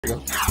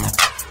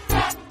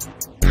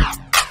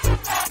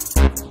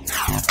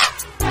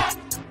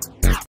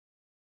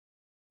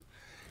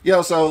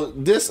Yo, so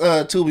this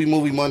Tubi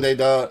Movie Monday,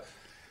 dog.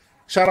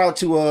 Shout out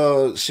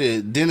to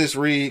Dennis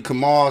Reed,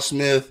 Kamal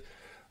Smith.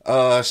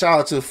 Shout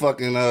out to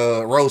fucking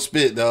Rose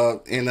Spit,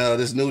 dog. And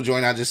this new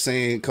joint I just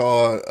seen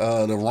called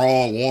The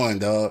Wrong One,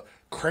 dog.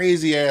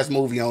 Crazy ass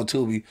movie on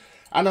Tubi.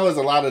 I know there's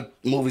a lot of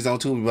movies on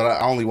Tubi, but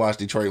I only watch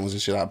Detroit ones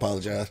and shit. I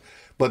apologize.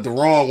 But The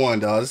Wrong One,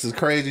 dog. This is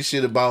crazy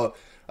shit about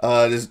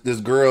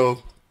this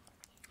girl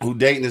who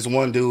dating this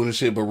one dude and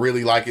shit, but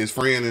really like his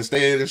friend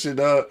instead and shit,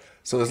 dog.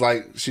 So it's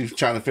like she's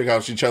trying to figure out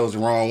if she chose the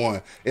wrong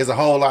one. There's a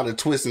whole lot of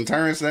twists and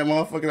turns to that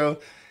motherfucker though,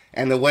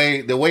 and the way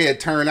it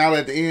turned out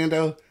at the end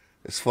though,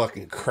 it's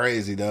fucking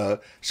crazy,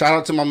 dog. Shout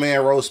out to my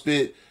man Rose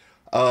Spit,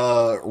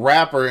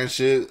 rapper and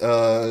shit,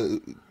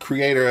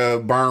 creator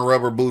of Burn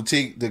Rubber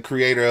Boutique, the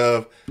creator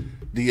of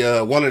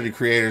the one of the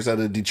creators of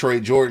the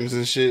Detroit Jordans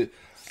and shit.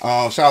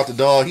 Shout out to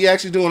dog. He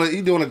actually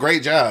doing a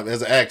great job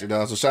as an actor,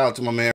 dog. So shout out to my man.